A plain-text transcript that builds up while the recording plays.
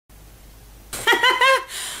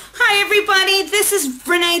everybody, this is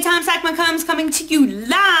Renee Mccombs coming to you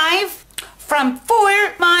live from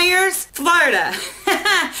Fort Myers, Florida.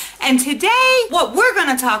 And today, what we're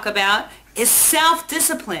going to talk about is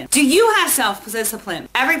self-discipline. Do you have self-discipline?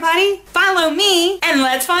 Everybody, follow me and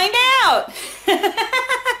let's find out.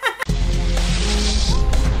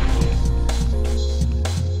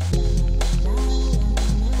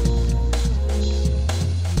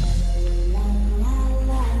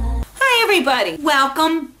 Everybody,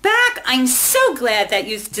 welcome back. I'm so glad that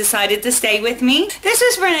you decided to stay with me. This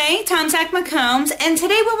is Renee Mccombs, and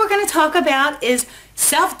today what we're going to talk about is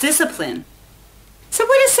self-discipline. So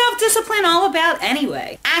what is self-discipline all about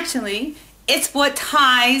anyway? Actually, it's what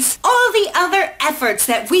ties all the other efforts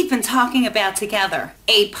that we've been talking about together.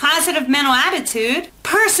 A positive mental attitude,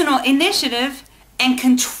 personal initiative, and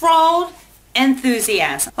controlled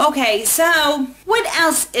enthusiasm. Okay, so what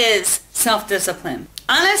else is self-discipline?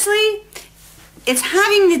 Honestly, it's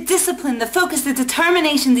having the discipline, the focus, the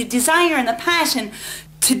determination, the desire, and the passion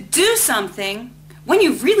to do something when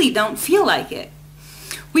you really don't feel like it.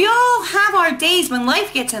 We all have our days when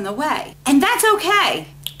life gets in the way, and that's okay.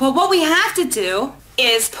 But what we have to do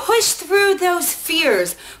is push through those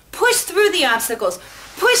fears, push through the obstacles,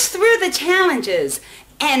 push through the challenges,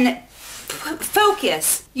 and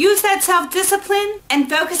focus. Use that self-discipline and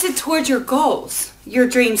focus it towards your goals, your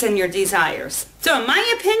dreams, and your desires. So in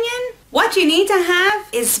my opinion, what you need to have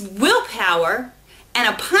is willpower and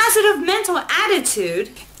a positive mental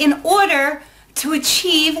attitude in order to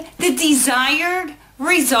achieve the desired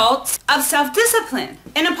results of self-discipline.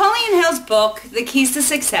 In Napoleon Hill's book, The Keys to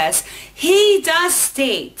Success, he does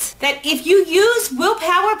state that if you use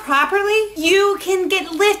willpower properly, you can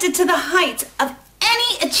get lifted to the heights of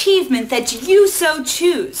any achievement that you so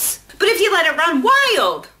choose. But if you let it run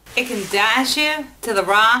wild, it can dash you to the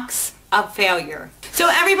rocks of failure. So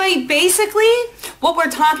everybody, basically, what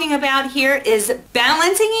we're talking about here is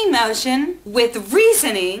balancing emotion with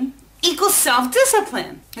reasoning equals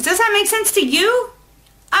self-discipline. Does that make sense to you?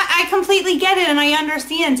 I completely get it and I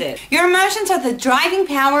understand it. Your emotions are the driving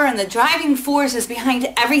power and the driving forces behind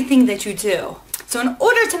everything that you do. So in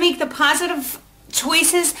order to make the positive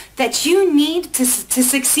choices that you need to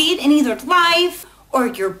succeed in either life or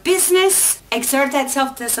your business, exert that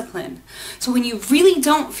self-discipline. So when you really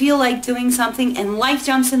don't feel like doing something and life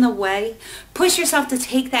jumps in the way, push yourself to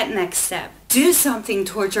take that next step. Do something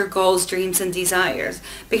towards your goals, dreams, and desires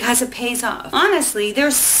because it pays off. Honestly,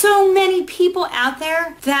 there's so many people out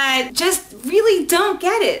there that just really don't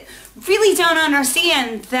get it, really don't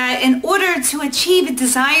understand that in order to achieve a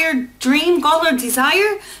desired dream, goal, or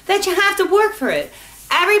desire, that you have to work for it.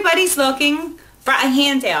 Everybody's looking for a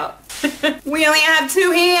handout. We only have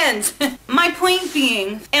two hands. My point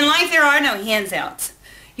being, in life there are no handouts.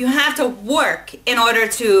 You have to work in order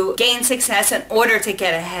to gain success, in order to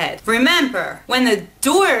get ahead. Remember, when the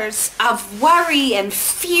doors of worry and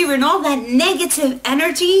fear and all that negative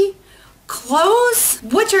energy close,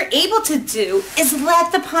 what you're able to do is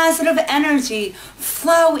let the positive energy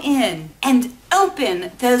flow in and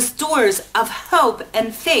open those doors of hope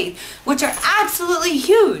and faith, which are absolutely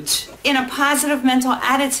huge. In a positive mental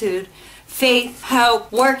attitude, faith, hope,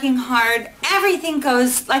 working hard, everything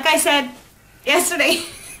goes, like I said yesterday,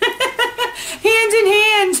 hand in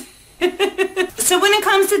hand. So when it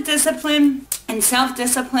comes to discipline and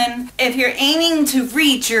self-discipline, if you're aiming to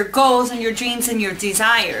reach your goals and your dreams and your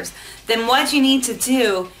desires, then what you need to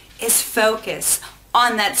do is focus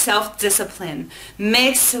on that self-discipline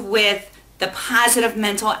mixed with the positive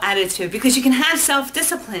mental attitude, because you can have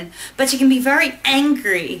self-discipline, but you can be very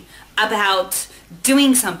angry about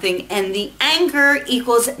doing something, and the anger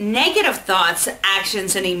equals negative thoughts,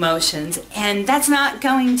 actions, and emotions, and that's not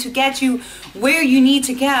going to get you where you need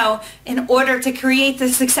to go in order to create the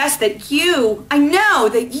success that I know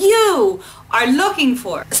that you are looking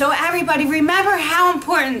for. So everybody, remember how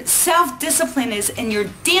important self-discipline is in your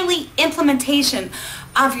daily implementation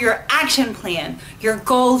of your action plan, your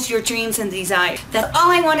goals, your dreams, and desires. That's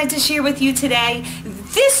all I wanted to share with you today.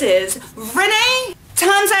 This is Renee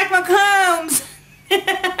Mccombs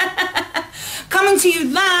coming to you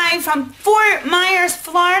live from Fort Myers,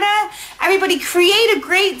 Florida. Everybody, create a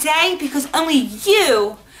great day because only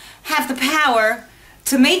you have the power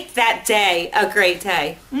to make that day a great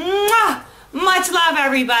day. Mwah! Much love,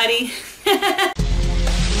 everybody.